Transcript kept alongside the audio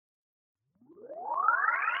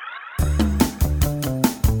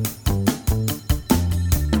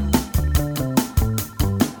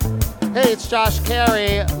it's Josh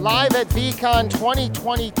Carey, live at VCon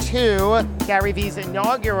 2022, Gary Vee's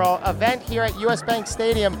inaugural event here at US Bank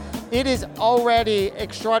Stadium. It is already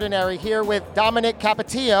extraordinary here with Dominic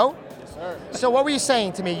Capetillo. Yes, sir. So what were you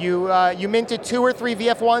saying to me? You minted 2 or 3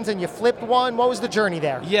 VF1s and you flipped one. What was the journey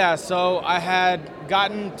there? Yeah, so I had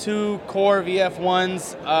gotten 2 core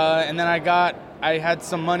VF1s, and then I had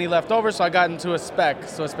some money left over, so I got into a spec,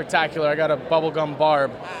 so a spectacular. I got a bubblegum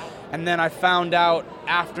barb. And then I found out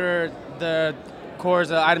after the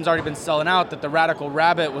cores, items already been selling out, that the Radical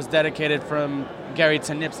Rabbit was dedicated from Gary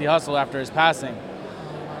to Nipsey Hussle after his passing.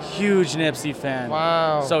 Huge Nipsey fan.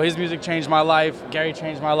 Wow. So his music changed my life, Gary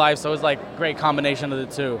changed my life, so it was like a great combination of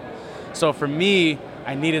the two. So for me,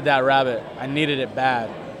 I needed that rabbit. I needed it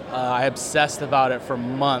bad. I obsessed about it for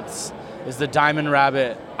months. It's the Diamond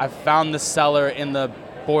Rabbit. I found the seller in the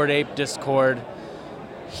Bored Ape Discord.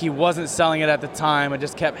 He wasn't selling it at the time. I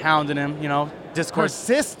just kept hounding him, Discord.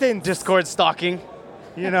 Persistent. Discord stalking,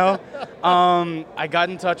 I got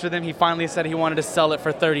in touch with him. He finally said he wanted to sell it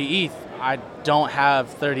for 30 ETH. I don't have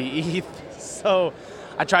 30 ETH. So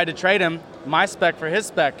I tried to trade him my spec for his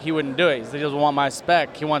spec. He wouldn't do it. He said he doesn't want my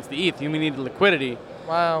spec. He wants the ETH. We need the liquidity.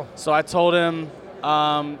 Wow. So I told him,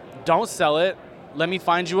 don't sell it. Let me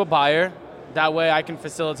find you a buyer. That way I can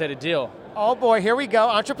facilitate a deal. Oh boy, here we go,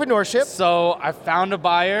 entrepreneurship. So I found a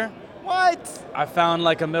buyer. What? I found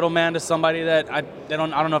like a middleman to somebody that I don't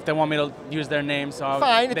know if they want me to use their name. So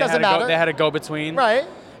fine, it doesn't matter. They had a go-between. Right.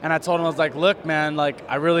 And I told him, I was like, look, man, like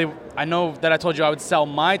I know that I told you I would sell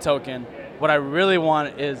my token. What I really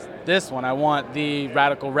want is this one. I want the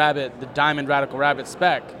Radical Rabbit, the Diamond Radical Rabbit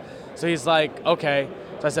spec. So he's like, okay.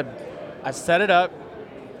 So I set it up.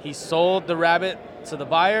 He sold the rabbit to the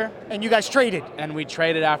buyer. And you guys traded? And we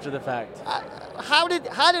traded after the fact. How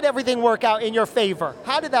did everything work out in your favor?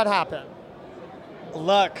 How did that happen?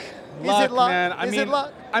 Luck. Is it luck? Man. It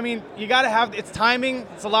luck? I mean, you got to have, it's timing.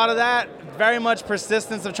 It's a lot of that. Very much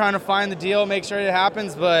persistence of trying to find the deal, make sure it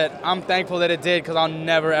happens, but I'm thankful that it did because I'll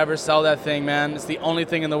never, ever sell that thing, man. It's the only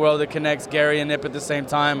thing in the world that connects Gary and Nip at the same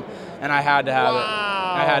time, and I had to have it.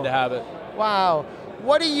 I had to have it. Wow.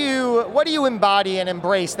 What do you embody and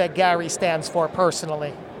embrace that Gary stands for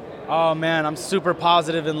personally? Oh man, I'm super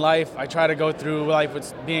positive in life. I try to go through life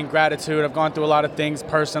with being gratitude. I've gone through a lot of things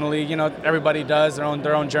personally. Everybody does their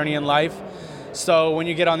own journey in life. So when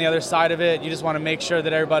you get on the other side of it, you just want to make sure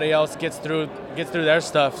that everybody else gets through their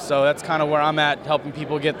stuff. So that's kind of where I'm at, helping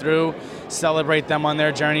people get through, celebrate them on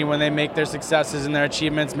their journey when they make their successes and their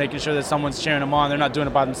achievements, making sure that someone's cheering them on. They're not doing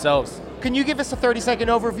it by themselves. Can you give us a 30-second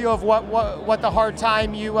overview of what the hard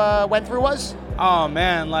time you went through was? Oh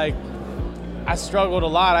man, I struggled a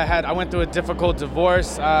lot. I went through a difficult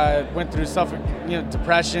divorce. I went through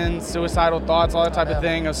depression, suicidal thoughts, all that type of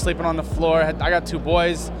thing. I was sleeping on the floor. I got 2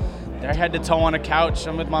 boys. They're head to toe on a couch.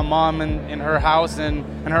 I'm with my mom in her house and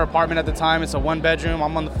in her apartment at the time. It's a 1-bedroom.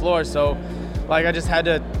 I'm on the floor. So, I just had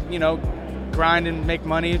to, grind and make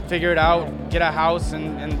money, figure it out, get a house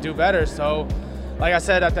and do better. So, like I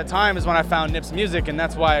said, at that time is when I found Nip's music, and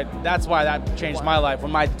that's why that changed my life.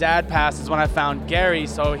 When my dad passed is when I found Gary,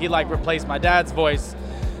 so he replaced my dad's voice.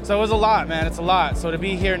 So it was a lot, man. It's a lot. So to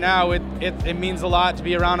be here now, it means a lot to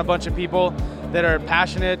be around a bunch of people that are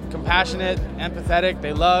passionate, compassionate, empathetic.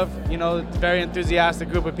 They love, very enthusiastic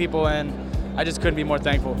group of people, and I just couldn't be more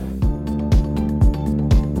thankful.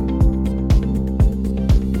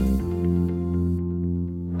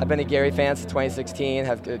 I've been a Gary fan since 2016,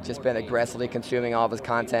 have just been aggressively consuming all of his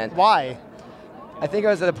content. Why? I think I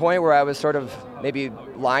was at a point where I was sort of maybe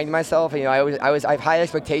lying to myself. I have high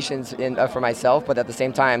expectations for myself, but at the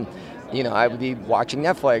same time, I would be watching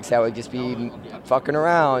Netflix. I would just be fucking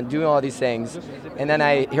around, doing all these things. And then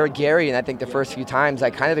I heard Gary, and I think the first few times I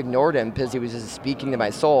kind of ignored him because he was just speaking to my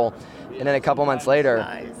soul. And then a couple months later,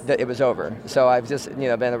 it was over. So I've just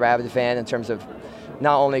been a rabid fan in terms of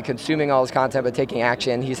not only consuming all his content, but taking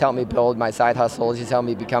action. He's helped me build my side hustles. He's helped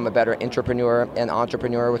me become a better intrapreneur and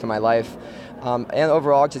entrepreneur within my life. And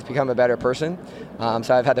overall, just become a better person.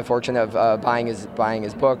 So I've had the fortune of buying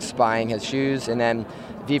his books, buying his shoes, and then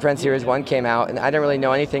VeeFriends Series 1 came out, and I didn't really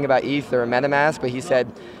know anything about ETH or MetaMask, but he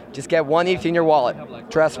said, just get 1 ETH in your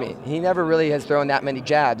wallet. Trust me. He never really has thrown that many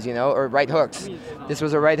jabs, or right hooks. This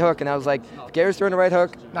was a right hook, and I was like, if Gary's throwing a right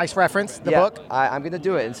hook. Nice reference, the book. I'm going to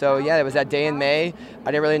do it. And so, it was that day in May. I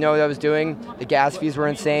didn't really know what I was doing. The gas fees were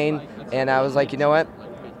insane, and I was like, you know what?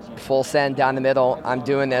 Full send down the middle. I'm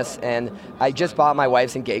doing this, and I just bought my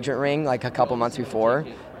wife's engagement ring a couple months before,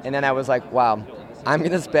 and then I was like, wow, I'm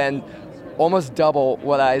going to spend almost double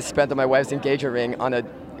what I spent on my wife's engagement ring on a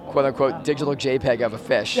quote-unquote digital JPEG of a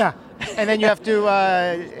fish. Yeah. And then you have to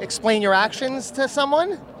explain your actions to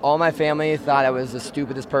someone? All my family thought I was the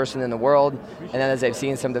stupidest person in the world, and then as they've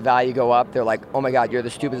seen some of the value go up, they're like, oh my God, you're the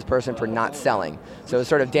stupidest person for not selling. So it's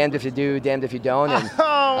sort of damned if you do, damned if you don't. And,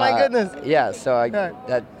 oh my goodness. Yeah, so I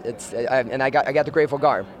got the grateful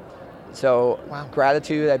garb. So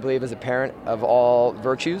gratitude, I believe, is a parent of all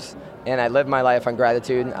virtues, and I live my life on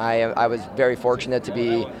gratitude. I was very fortunate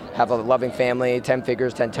to have a loving family, 10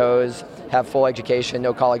 fingers, 10 toes, have full education,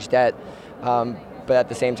 no college debt. But at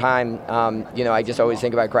the same time, I just always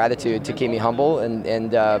think about gratitude to keep me humble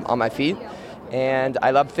and on my feet. And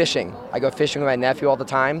I love fishing. I go fishing with my nephew all the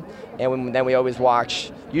time, and then we always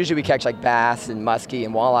watch. Usually we catch like bass and muskie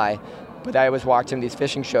and walleye, but I always watch these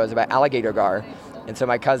fishing shows about alligator gar. And so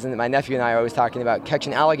my nephew and I are always talking about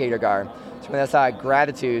catching alligator gar. So when I saw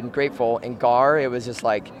gratitude and grateful and gar, it was just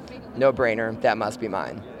like, no brainer, that must be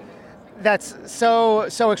mine. That's so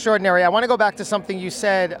extraordinary. I want to go back to something you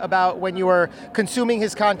said about when you were consuming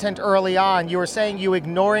his content early on. You were saying you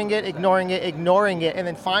ignoring it, and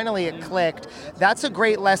then finally it clicked. That's a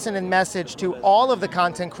great lesson and message to all of the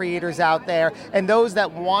content creators out there and those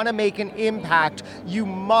that want to make an impact. You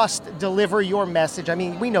must deliver your message. I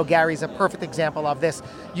mean, we know Gary's a perfect example of this.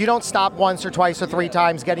 You don't stop once or twice or 3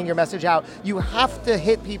 times getting your message out. You have to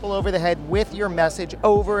hit people over the head with your message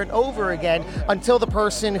over and over again until the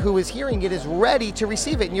person who is hearing it is ready to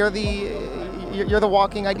receive it, and you're the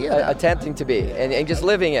walking idea. Attempting to be, and just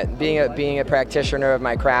living it, being a practitioner of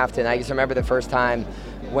my craft. And I just remember the first time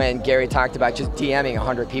when Gary talked about just DMing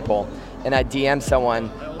 100 people, and I DM'd someone.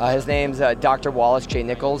 His name's Dr. Wallace J.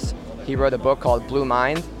 Nichols. He wrote a book called Blue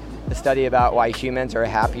Mind, a study about why humans are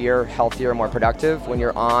happier, healthier, more productive when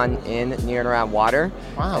you're in, near, and around water.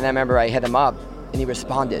 Wow. And I remember I hit him up, and he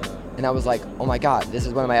responded. And I was like, oh my God, this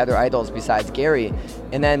is one of my other idols besides Gary.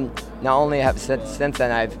 And then not only since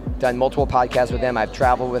then, I've done multiple podcasts with him, I've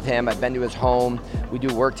traveled with him, I've been to his home, we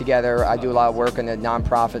do work together, I do a lot of work in the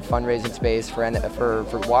nonprofit fundraising space for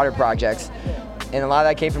water projects. And a lot of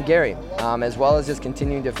that came from Gary, as well as just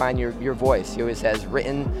continuing to find your voice. He always says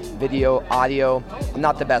written, video, audio. I'm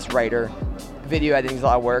not the best writer. Video editing is a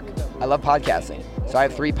lot of work. I love podcasting. So I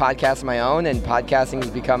have 3 podcasts of my own, and podcasting has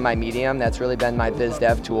become my medium. That's really been my biz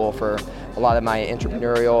dev tool for a lot of my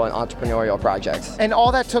entrepreneurial projects. And all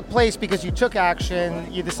that took place because you took action,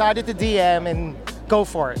 you decided to DM and go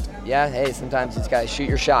for it. Yeah, hey, sometimes you just gotta shoot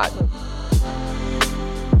your shot.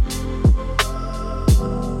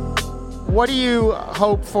 What do you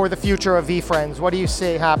hope for the future of VeeFriends? What do you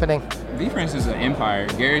see happening? VeeFriends is an empire.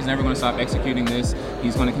 Gary's never going to stop executing this.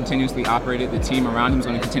 He's going to continuously operate it. The team around him is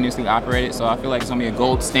going to continuously operate it. So I feel like it's going to be a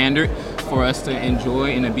gold standard for us to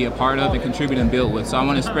enjoy and to be a part of and contribute and build with. So I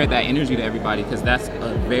want to spread that energy to everybody because that's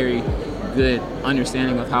a very good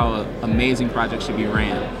understanding of how an amazing project should be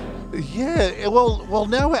ran. Yeah, well,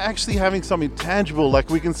 now we're actually having something tangible. Like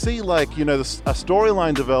we can see, a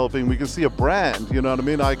storyline developing. We can see a brand. You know what I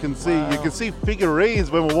mean? You can see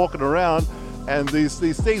figurines when we're walking around, and these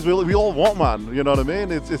things we all want one. You know what I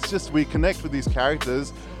mean? It's just we connect with these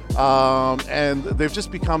characters, and they've just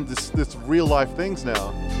become this real life things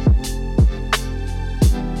now.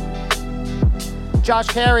 Josh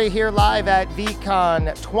Carey here live at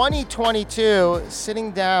VeeCon 2022,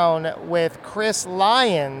 sitting down with Chris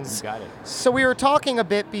Lyons. You got it. So we were talking a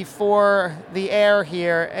bit before the air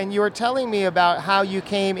here, and you were telling me about how you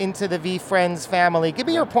came into the VeeFriends family. Give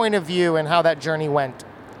me your point of view and how that journey went.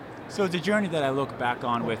 So it's a journey that I look back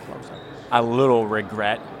on with a little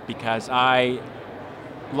regret because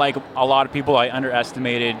like a lot of people, I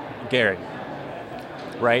underestimated Gary,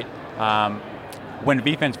 right? When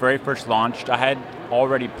VeeFriends very first launched, I had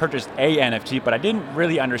already purchased a NFT, but I didn't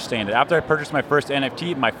really understand it. After I purchased my first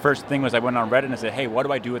NFT, my first thing was I went on Reddit and I said, hey, what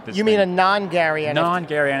do I do with this You mean a non-Gary NFT?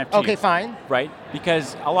 Non-Gary NFT. Okay, fine. Right?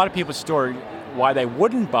 Because a lot of people's story, why they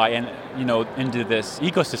wouldn't buy into this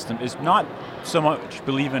ecosystem is not so much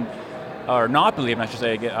believing, or not believing, I should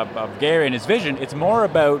say, of Gary and his vision. It's more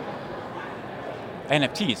about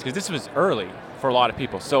NFTs, because this was early for a lot of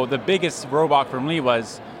people. So the biggest roadblock for me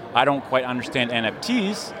was, I don't quite understand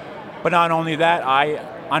NFTs, but not only that, I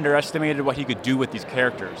underestimated what he could do with these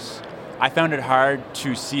characters. I found it hard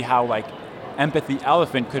to see how Empathy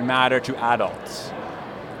Elephant could matter to adults,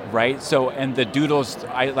 right? So, and the doodles,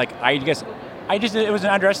 it was an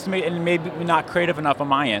underestimate and maybe not creative enough on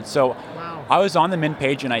my end. So wow. I was on the mint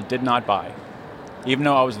page and I did not buy, even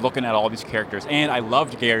though I was looking at all these characters. And I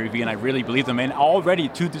loved Gary Vee and I really believed him. And already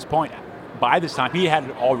to this point, by this time, he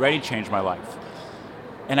had already changed my life.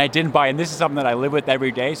 And I didn't buy, and this is something that I live with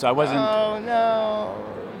every day, so I wasn't... Oh,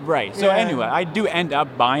 no. Right, so anyway, I do end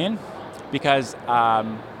up buying because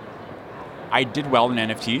I did well in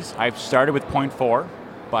NFTs. I started with 0.4,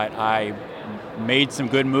 but I made some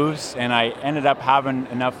good moves, and I ended up having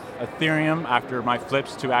enough Ethereum after my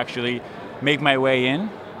flips to actually make my way in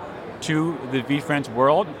to the VeeFriends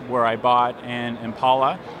world, where I bought an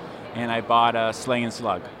Impala and I bought a Slay and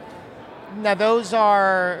Slug. Now those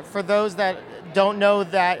are, for those that don't know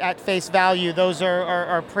that at face value, those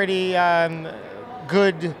are pretty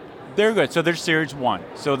good. They're good. So they're Series 1.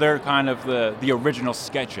 So they're kind of the original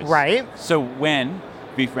sketches. Right. So when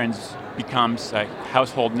VeeFriends becomes a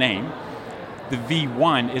household name, the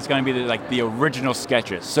V1 is going to be the original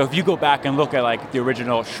sketches. So if you go back and look at like the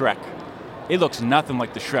original Shrek, it looks nothing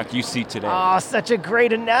like the Shrek you see today. Oh, such a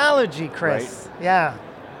great analogy, Chris. Right? Yeah.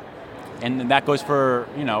 And that goes for,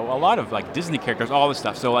 a lot of like Disney characters, all this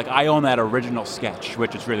stuff. So like I own that original sketch,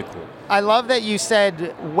 which is really cool. I love that you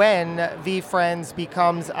said when VeeFriends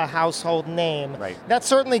becomes a household name. Right. That's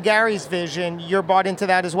certainly Gary's vision. You're bought into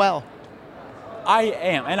that as well. I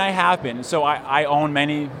am, and I have been. So I own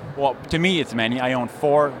many, well, to me it's many. I own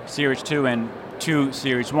 4 Series 2 and 2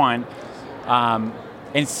 Series 1.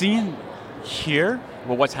 And seeing here,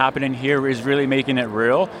 well, what's happening here is really making it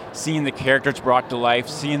real. Seeing the characters brought to life,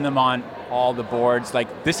 seeing them on all the boards,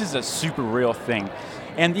 like this is a super real thing.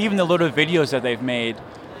 And even the little videos that they've made,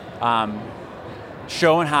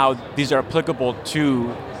 showing how these are applicable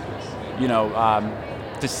to,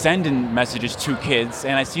 to sending messages to kids.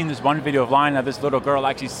 And I seen this one video of line of this little girl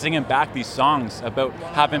actually singing back these songs about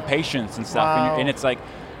having patience and stuff. Wow. And it's like,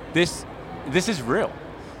 this is real.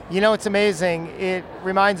 It's amazing. It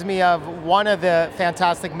reminds me of one of the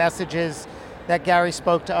fantastic messages that Gary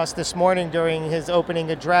spoke to us this morning during his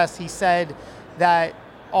opening address. He said that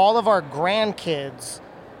all of our grandkids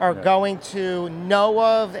are going to know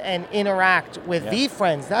of and interact with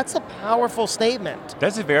VeeFriends. That's a powerful statement.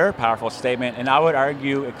 That's a very powerful statement, and I would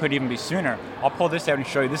argue it could even be sooner. I'll pull this out and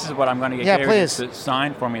show you. This is what I'm going to get Gary to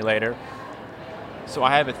sign for me later. So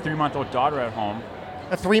I have a 3-month-old daughter at home.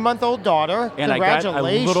 A 3-month-old daughter. And Congratulations. I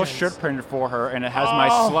got a little shirt printed for her, and it has my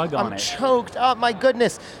slug on it. I'm choked up, my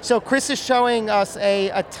goodness. So Chris is showing us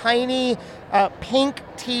a tiny pink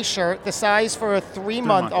t-shirt, the size for a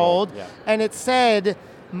 3-month-old, and it said,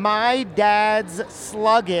 "My dad's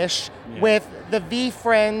sluggish," with the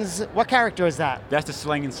VeeFriends. What character is that? That's the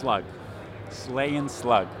Slay and Slug. Slay and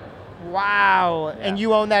Slug. Wow. Yeah. And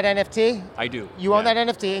you own that NFT? I do. You own that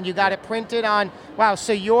NFT, and you got it printed on. Wow.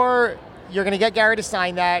 So you're going to get Gary to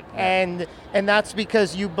sign that, and that's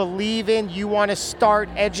because you believe you want to start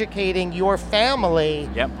educating your family.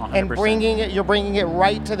 Yep, 100%. And you're bringing it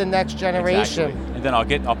right to the next generation. Exactly. And then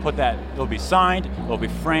I'll put that. It'll be signed. It'll be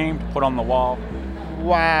framed, put on the wall.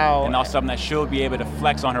 Wow. And also something that she'll be able to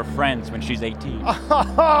flex on her friends when she's 18.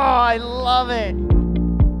 Oh, I love it.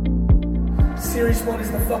 Series 1 is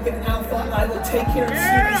the fucking alpha. I will take care of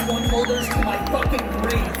Series 1 holders to my fucking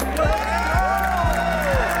grave.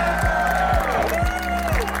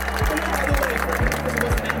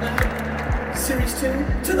 Series 2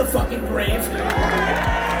 to the fucking grave.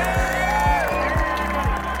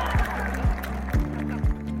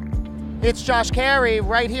 It's Josh Carey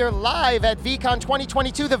right here live at VeeCon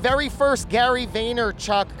 2022, the very first Gary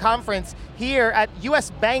Vaynerchuk conference here at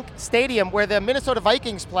US Bank Stadium, where the Minnesota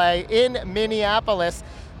Vikings play in Minneapolis.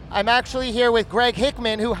 I'm actually here with Greg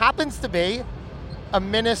Hickman, who happens to be a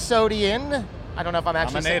Minnesotian. I don't know if I'm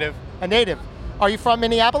actually I'm a native. A native. Are you from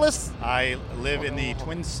Minneapolis? I live in the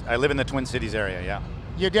Twin Cities area, yeah.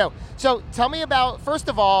 You do. So tell me about, first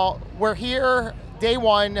of all, we're here day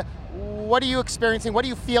one. What are you experiencing? What are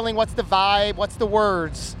you feeling? What's the vibe? What's the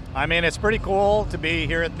words? I mean, it's pretty cool to be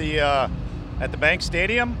here at the Bank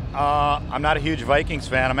Stadium. I'm not a huge Vikings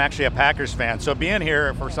fan. I'm actually a Packers fan. So being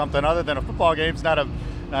here for something other than a football game is not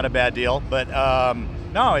a bad deal. But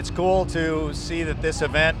no, it's cool to see that this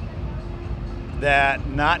event that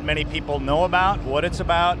not many people know about, what it's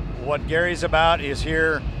about, what Gary's about, is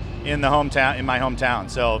here in my hometown.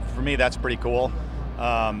 So for me, that's pretty cool.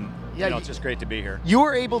 It's just great to be here. You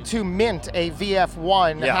were able to mint a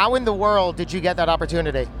VF1. Yeah. How in the world did you get that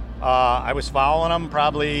opportunity? I was following him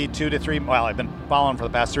probably 2 to 3, well, I've been following for the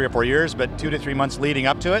past 3 or 4 years, but 2 to 3 months leading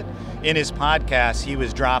up to it. In his podcast, he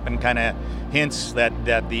was dropping kind of hints that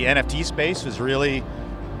the NFT space was really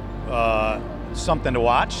something to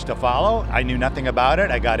watch, to follow. I knew nothing about it.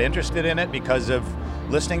 I got interested in it because of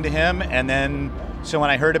listening to him. And then, so when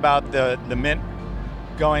I heard about the mint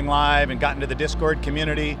going live and got into the Discord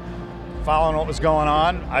community, following what was going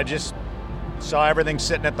on, I just saw everything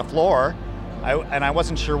sitting at the floor. I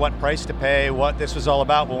wasn't sure what price to pay, what this was all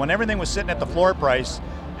about. But when everything was sitting at the floor price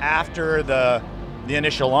after the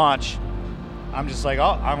initial launch, I'm just like,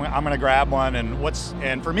 oh, I'm going to grab one.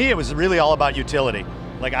 And for me, it was really all about utility.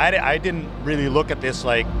 Like I didn't really look at this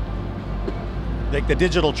like like the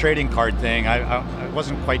digital trading card thing, I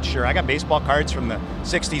wasn't quite sure. I got baseball cards from the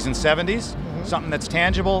 60s and 70s, something that's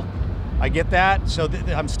tangible. I get that, so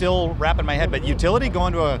I'm still wrapping my head. But utility,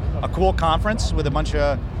 going to a cool conference with a bunch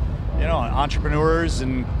of, entrepreneurs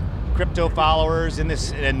and crypto followers in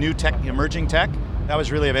this new tech, emerging tech, that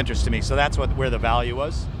was really of interest to me. So that's where the value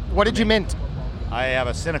was. What did you mint? I have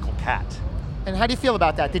a cynical cat. And how do you feel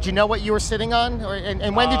about that? Did you know what you were sitting on?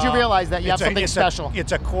 And when did you realize that you have something special?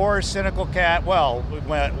 It's a core cynical cat. Well,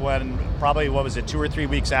 when probably, 2 or 3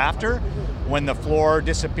 weeks after, when the floor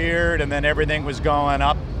disappeared and then everything was going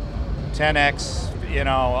up 10x,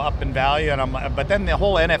 up in value. But then the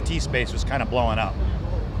whole NFT space was kind of blowing up.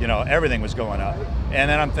 Everything was going up. And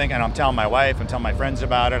then I'm thinking, I'm telling my wife, I'm telling my friends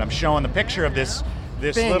about it. I'm showing the picture of this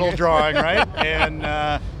little drawing, right?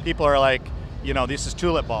 And people are like, this is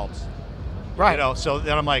tulip bulbs. Right. So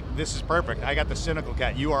then I'm like, this is perfect. I got the cynical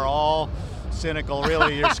cat. You are all cynical,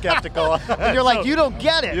 really. You're skeptical. And you're like, you don't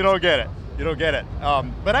get it. You don't get it.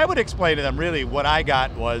 But I would explain to them, really, what I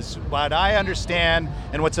got was, what I understand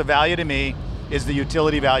and what's of value to me is the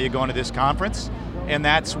utility value going to this conference. And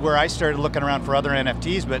that's where I started looking around for other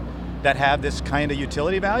NFTs, but that have this kind of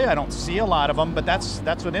utility value. I don't see a lot of them, but that's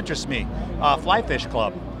what interests me. Flyfish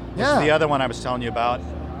Club is the other one I was telling you about.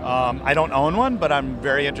 I don't own one, but I'm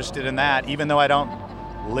very interested in that, even though I don't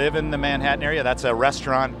live in the Manhattan area. That's a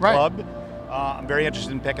restaurant club. I'm very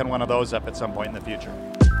interested in picking one of those up at some point in the future.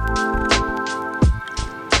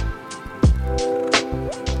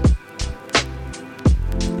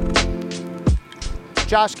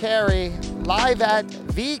 Josh Carey, live at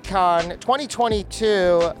VeeCon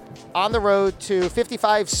 2022, on the road to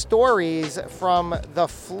 55 stories from the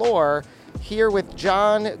floor, here with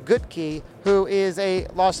John Goodkey, who is a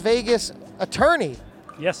Las Vegas attorney.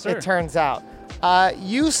 Yes, sir. It turns out.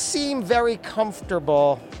 You seem very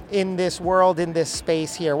comfortable in this world, in this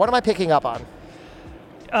space here. What am I picking up on?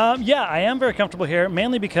 Yeah, I am very comfortable here,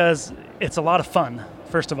 mainly because it's a lot of fun,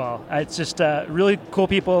 first of all. It's just really cool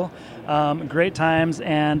people, great times,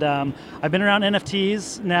 and I've been around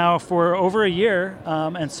NFTs now for over a year,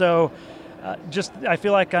 and so I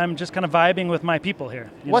feel like I'm just kind of vibing with my people here.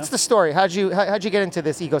 What's the story? How'd you get into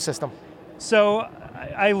this ecosystem? So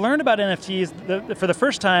I learned about NFTs for the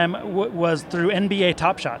first time was through NBA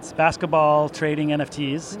Top Shots, basketball trading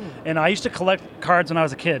NFTs. And I used to collect cards when I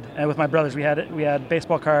was a kid with my brothers. We had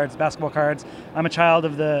baseball cards, basketball cards. I'm a child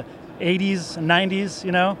of the 80s and 90s,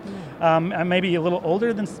 I'm maybe a little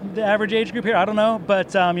older than the average age group here, I don't know,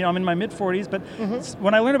 but I'm in my mid-40s. But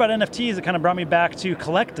when I learned about NFTs, it kind of brought me back to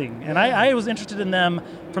collecting. And I was interested in them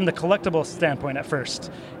from the collectible standpoint at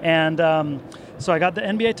first. And so I got the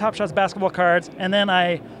NBA Top Shots basketball cards, and then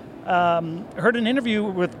I heard an interview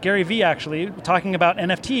with Gary Vee, actually, talking about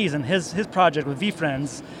NFTs and his project with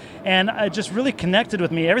VeeFriends. And it just really connected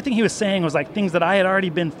with me. Everything he was saying was like things that I had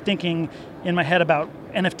already been thinking in my head about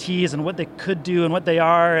NFTs and what they could do and what they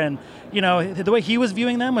are. And, the way he was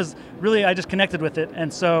viewing them was really, I just connected with it.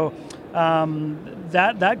 And so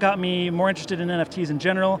that got me more interested in NFTs in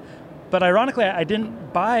general. But ironically, I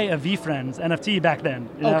didn't buy a VeeFriends NFT back then.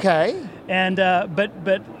 Okay. And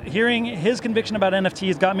but hearing his conviction about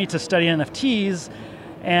NFTs got me to study NFTs,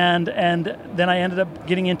 and then I ended up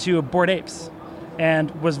getting into Bored Apes,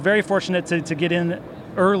 and was very fortunate to get in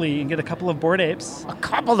early and get a couple of Bored Apes. A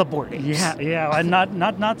couple of Bored Apes. Yeah. And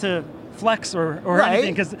not to flex or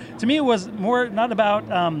anything, because to me it was more not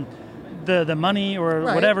about the money or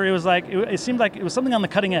whatever. It was like it seemed like it was something on the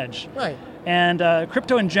cutting edge. Right. And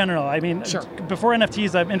crypto in general. I mean, sure. Before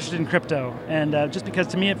NFTs, I'm interested in crypto. And just because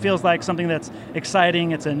to me it feels like something that's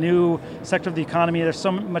exciting. It's a new sector of the economy. There's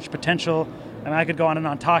so much potential. I mean, I could go on and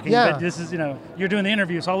on talking, but this is, you're doing the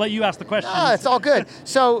interview, so I'll let you ask the questions. It's all good.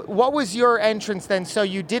 So what was your entrance then? So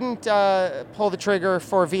you didn't pull the trigger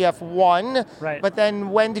for VF1, right? But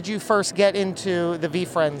then when did you first get into the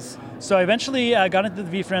VeeFriends? So I eventually got into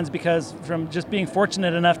the VeeFriends because from just being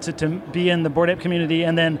fortunate enough to be in the Bored Ape community,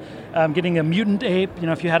 and then getting a mutant ape.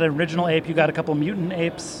 If you had an original ape, you got a couple mutant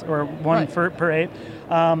apes, or one per ape.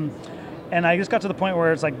 And I just got to the point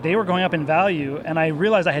where it's like they were going up in value, and I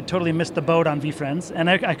realized I had totally missed the boat on VeeFriends. And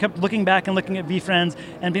I kept looking back and looking at VeeFriends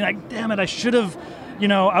and being like, damn it, I should have,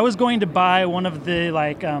 I was going to buy one of the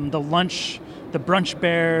the brunch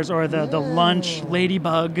bears or the lunch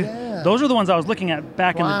ladybug. Yeah. Those were the ones I was looking at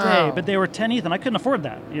back in the day, but they were 10 ETH and I couldn't afford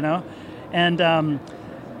that, And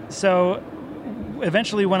so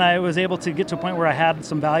eventually when I was able to get to a point where I had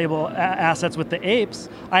some valuable assets with the apes,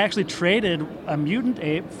 I actually traded a mutant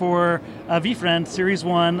ape for a VeeFriend Series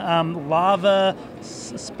 1 Lava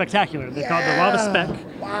Spectacular. They call it the Lava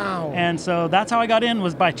Spec. Wow. And so that's how I got in,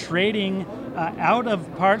 was by trading out of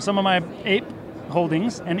some of my ape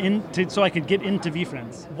holdings and so I could get into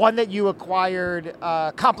VeeFriends. One that you acquired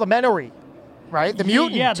complimentary, right? The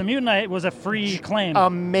Mutant. Yeah, the Mutant was a free claim.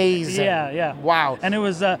 Amazing. Yeah. Wow. And it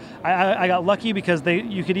was I got lucky because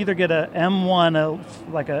you could either get a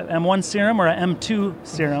M1 like a M1 serum or a M2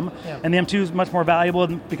 serum, and the M2 is much more valuable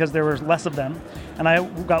because there was less of them. And I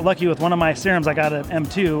got lucky with one of my serums. I got an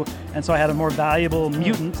M2, and so I had a more valuable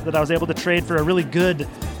Mutant that I was able to trade for a really good,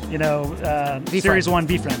 Series 1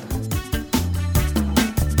 VeeFriend.